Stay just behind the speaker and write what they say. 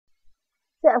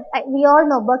So we all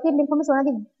know Burkitt lymphoma is one of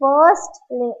the worst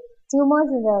tumors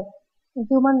in the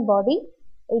human body.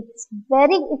 It's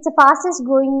the fastest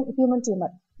growing human tumor.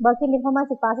 Burkitt lymphoma is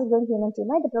the fastest growing human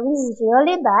tumor. The prognosis is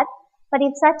really bad. But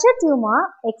if such a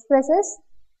tumor expresses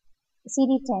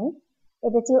CD10,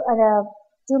 the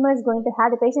tumor is going to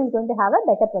have, the patient is going to have a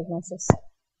better prognosis.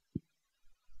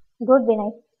 Good,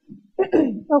 Vinay.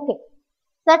 Okay.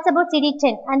 That's about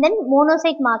CD10. And then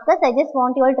monocyte markers. I just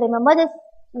want you all to remember this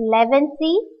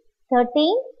 11C,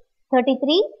 13,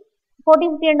 33,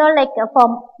 14, 15 and all like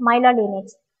for myeloid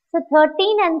lineage. So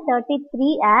 13 and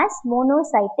 33 as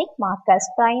monocytic markers,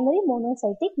 primary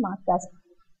monocytic markers.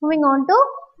 Moving on to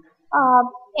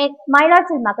myeloid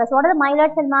cell markers. What are the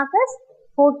myeloid cell markers?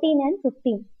 14 and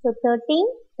 15. So 13,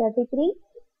 33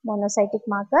 monocytic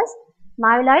markers,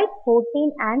 myeloid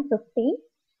 14 and 15.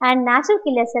 And natural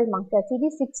killer cell markers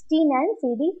CD16 and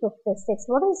CD56.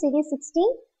 What is CD16?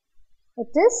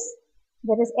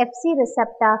 There is Fc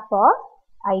receptor for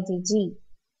IgG.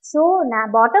 So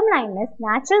bottom line is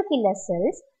natural killer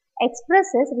cells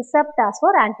expresses receptors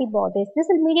for antibodies. This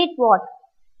will mediate what?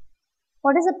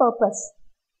 What is the purpose?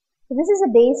 So this is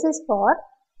a basis for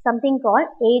something called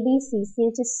ADCC,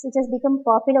 which has become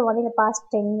popular only in the past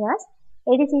 10 years.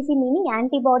 ADCC meaning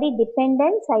antibody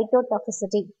dependent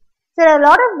cytotoxicity. So there are a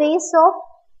lot of ways of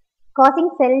causing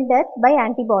cell death by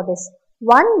antibodies.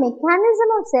 One mechanism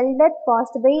of cell death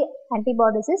caused by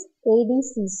antibodies is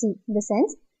ADCC. In the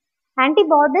sense,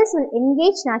 antibodies will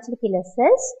engage natural killer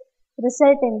cells,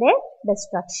 result in their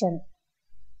destruction.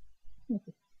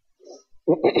 Okay.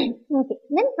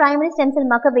 Then primary stem cell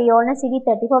marker, we all know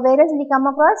CD34. Where else will we come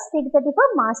across? CD34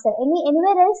 mast cell.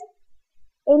 Anywhere else?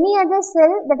 Any other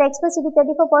cell that express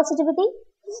CD34 positivity?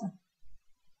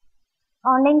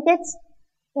 Online kids,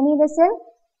 any other cell?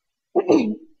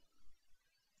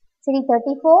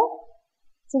 CD34,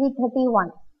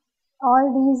 CD31.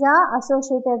 All these are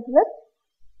associated with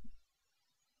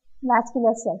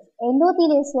vascular cells.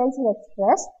 Endothelial cells will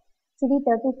express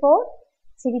CD34,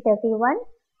 CD31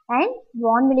 and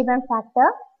von Willebrand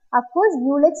factor. Of course,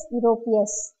 Ulix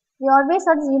europaeus. We always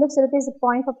thought this Ulix europaeus is a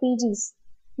point for PGs.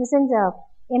 This is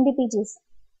MD-PGs.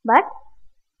 But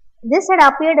this had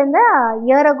appeared in the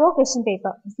year ago question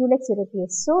paper, Ulix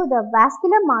europaeus. So the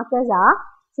vascular markers are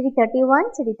CD31,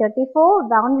 CD34,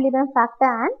 von Willebrand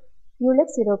factor and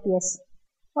Ulix europaeus.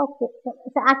 Okay, so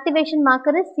the activation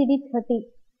marker is CD30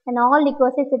 and all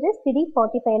leukocytes it is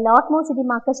CD45. A lot more CD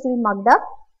markers to be marked up.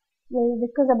 We will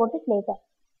discuss about it later.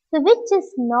 So which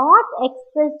is not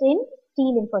expressed in T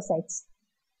lymphocytes?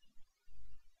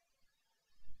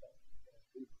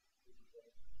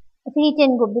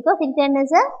 CD10 good, because CD10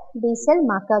 is a B cell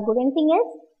marker. Good. Anything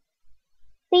else?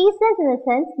 T cells in the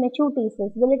sense mature T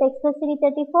cells. Will it express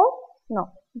CD34?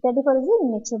 No. CD34 is an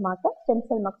immature marker, stem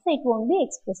cell marker, so it won't be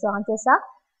expressed. So answers are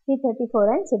CD34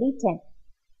 and CD10.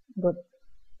 Good.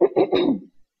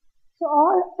 So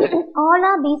all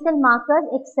are B cell markers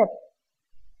except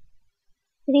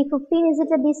CD15. Is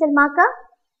it a B cell marker?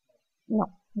 No.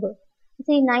 Good.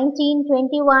 CD19,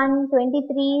 21,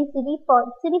 23,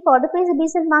 CD45 is a B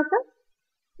cell marker.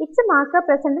 It's a marker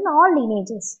present in all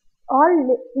lineages,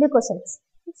 all leukocytes.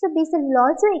 So B cell will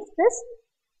also express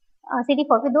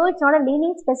CD45. Though it's not a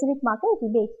lineage specific marker, it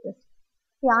will be expressed.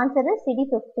 The answer is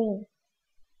CD15.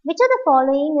 Which of the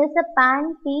following is a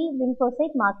pan-T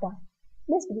lymphocyte marker?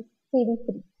 This is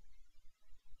CD3.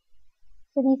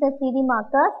 So these are CD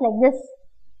markers like this.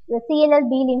 The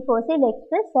CLL-B lymphocyte will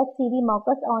express such CD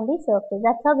markers on the surface.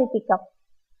 That's how we pick up.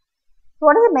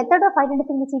 So what is the method of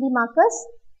identifying the CD markers?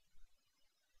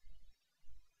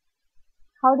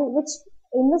 Which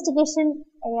investigation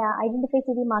identify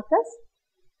CD markers?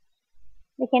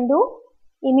 We can do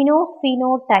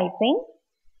immunophenotyping,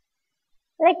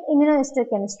 like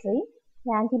immunohistochemistry.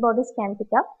 The antibodies can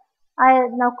pick up.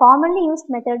 Now commonly used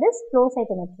method is flow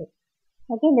cytometry.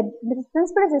 Okay, the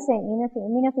principle is the same,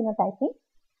 immunophenotyping.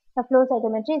 The flow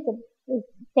cytometry is the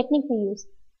technique we use.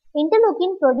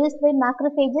 Interleukin produced by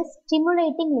macrophages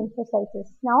stimulating lymphocytes.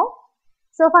 Now,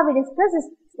 so far we discussed is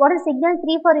what is signal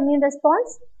 3 for immune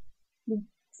response? The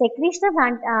secretion of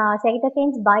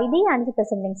cytokines by the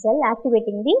antigen-presenting cell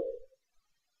activating the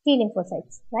T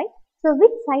lymphocytes, right? So,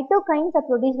 which cytokines are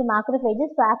produced by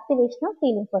macrophages for activation of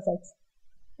T lymphocytes?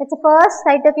 That's the first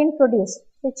cytokine produced.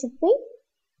 It should be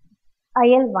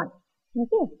IL-1.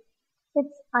 Okay,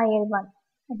 it's IL-1.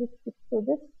 I just skip through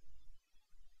this.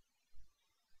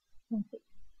 Okay.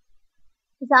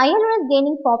 So IL-1 is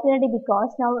gaining popularity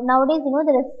because nowadays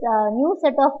there is a new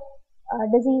set of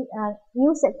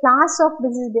class of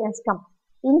disease has come.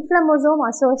 Inflammasome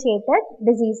associated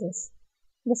diseases.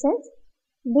 In the sense,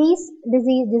 these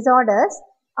disorders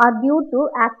are due to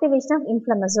activation of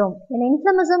inflammasome. When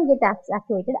inflammasome gets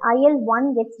activated,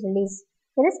 IL-1 gets released.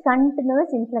 There is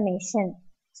continuous inflammation.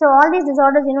 So all these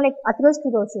disorders, like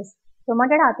atherosclerosis,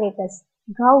 rheumatoid arthritis,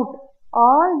 gout,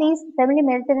 all these familial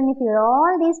Mediterranean fever,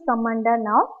 all these come under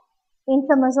now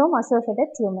inflammasome associated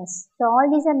tumors. So all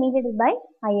these are mediated by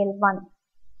IL-1.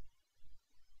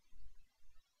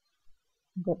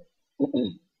 Good.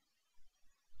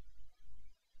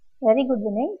 Very good,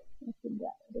 Vinay.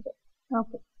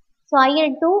 Okay. So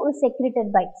IL-2 is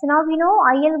secreted by. So now we know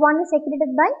IL-1 is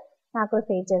secreted by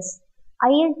macrophages.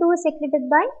 IL-2 is secreted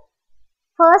by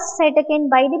first cytokine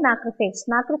by the macrophage.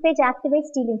 Macrophage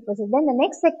activates T lymphocytes. Then the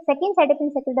next second cytokine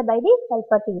is secreted by the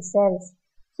helper T cells.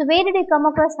 So where did we come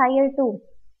across IL-2?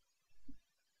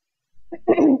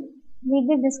 We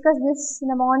did discuss this in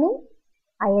the morning.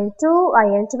 IL-2,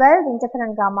 IL-12,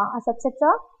 interferon gamma are subsets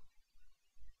of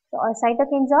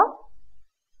cytokines of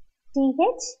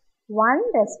Th1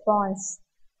 response.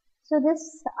 So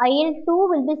this IL-2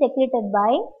 will be secreted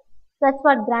by, that's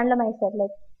what granuloma said,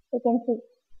 like you can see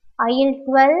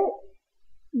IL-12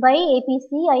 by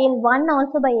APC, IL-1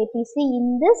 also by APC.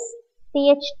 In this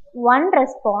Th1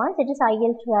 response, it is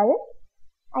IL-12,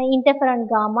 interferon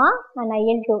gamma and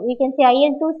IL-2. We can see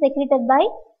IL-2 secreted by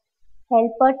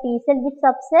helper T cell, which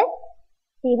subset?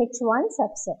 Th1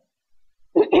 subset.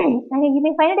 And you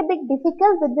may find it a bit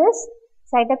difficult with this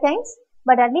cytokines,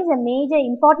 but at least the major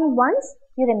important ones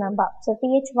you remember. So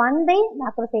Th1 by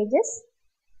macrophages,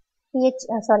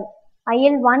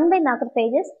 IL-1 by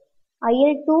macrophages,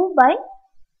 IL-2 by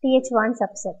Th1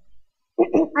 subset.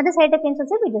 Other cytokines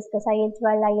also we discuss, IL-12,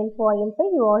 IL-4, IL-5,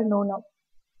 you all know now.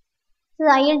 So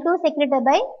the IL-2 secreted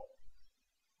by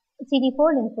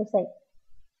CD4 lymphocyte.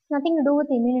 Nothing to do with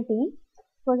immunity,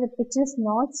 because the picture is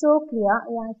not so clear.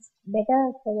 Yeah, it's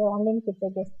better for your online kids,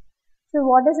 I guess. So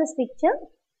what is this picture?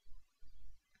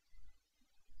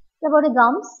 About the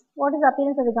gums. What is the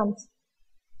appearance of the gums?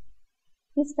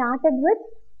 We started with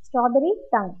strawberry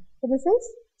tongue. So this is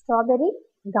strawberry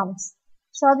gums.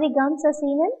 Strawberry gums are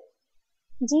seen in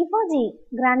G for G,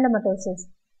 granulomatosis.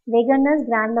 Vaganus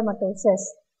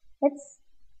granulomatosis. It's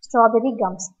strawberry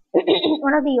gums.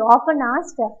 One of the often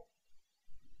asked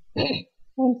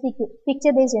MCQ,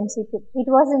 picture-based MCQ. It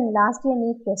was in last year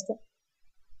NEET question.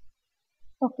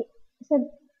 Okay. So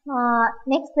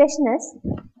next question is,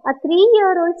 a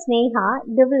 3-year-old Sneha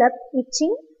developed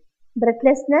itching,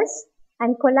 breathlessness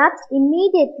and collapsed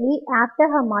immediately after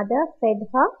her mother fed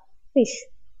her fish.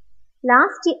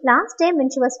 Last time when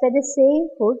she was fed the same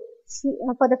food,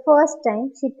 for the first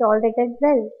time she tolerated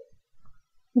well.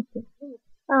 Okay.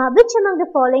 Which among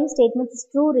the following statements is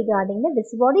true regarding the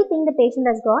disease? What do you think the patient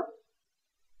has got?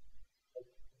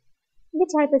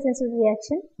 Which hypersensitive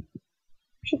reaction?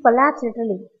 She collapsed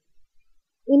literally.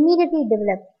 Immediately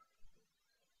developed.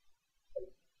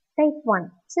 Type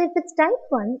 1. So if it's type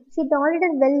 1, she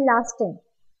tolerated well last time.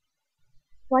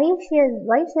 Why she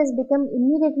has become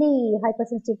immediately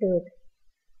hypersensitive to it?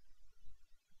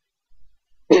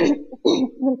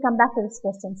 We'll come back to these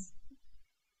questions.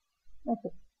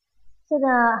 Okay. So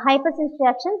the hypersensitive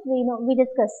reactions we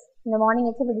discussed in the morning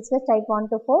itself. We discussed type 1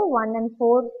 to 4, 1 and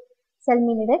 4 cell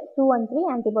mediated, 2 and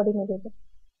 3 antibody mediated.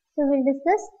 So we'll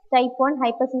discuss type 1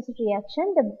 hypersensitive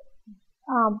reaction. The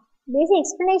basic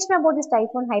explanation about this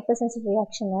type 1 hypersensitive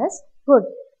reaction is good.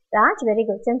 Raj, very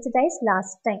good. Sensitized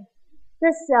last time.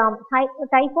 This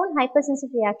type 1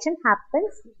 hypersensitive reaction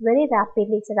happens very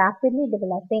rapidly. It's a rapidly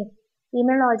developing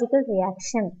immunological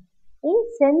reaction in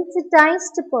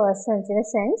sensitized persons, in a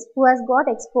sense, who has got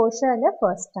exposure the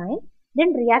first time,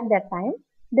 didn't react that time,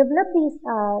 developed these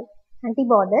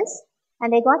antibodies, and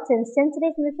they got sensitized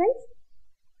in the sense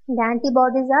the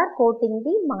antibodies are coating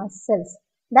the mast cells.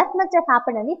 That much have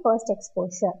happened in the first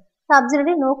exposure. So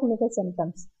absolutely no clinical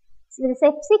symptoms. So the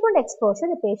subsequent exposure,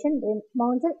 the patient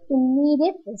mounts an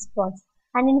immediate response.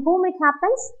 And in whom it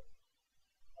happens?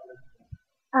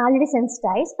 Already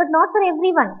sensitized, but not for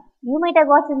everyone. You might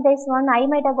have got sensitized one, I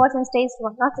might have got sensitized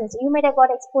one, not sensitized. You might have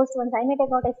got exposed once, I might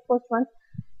have got exposed once.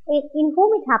 In whom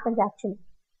it happens actually?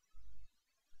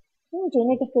 In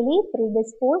genetically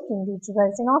predisposed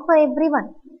individuals, not for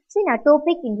everyone. So in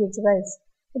atopic individuals,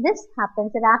 this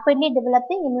happens. A rapidly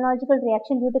developing immunological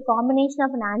reaction due to combination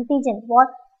of an antigen.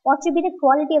 What should be the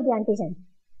quality of the antigen?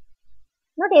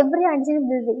 Not every antigen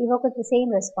will evoke the same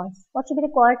response. What should be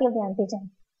the quality of the antigen?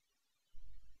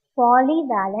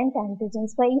 Polyvalent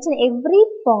antigens. For each and every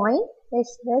point,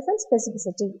 there's some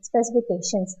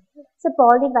specifications. So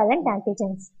polyvalent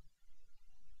antigens.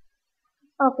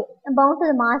 Okay, bound to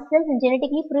the mast cells in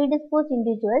genetically predisposed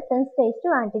individuals sensitized to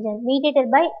antigen mediated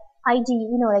by IgE,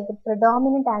 like the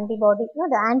predominant antibody.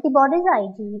 The antibodies are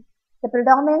IgE. The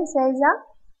predominant cells are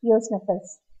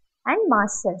eosinophils, and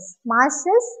mast cells. Mast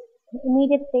cells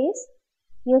immediate phase,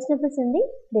 eosinophils in the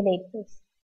delayed phase.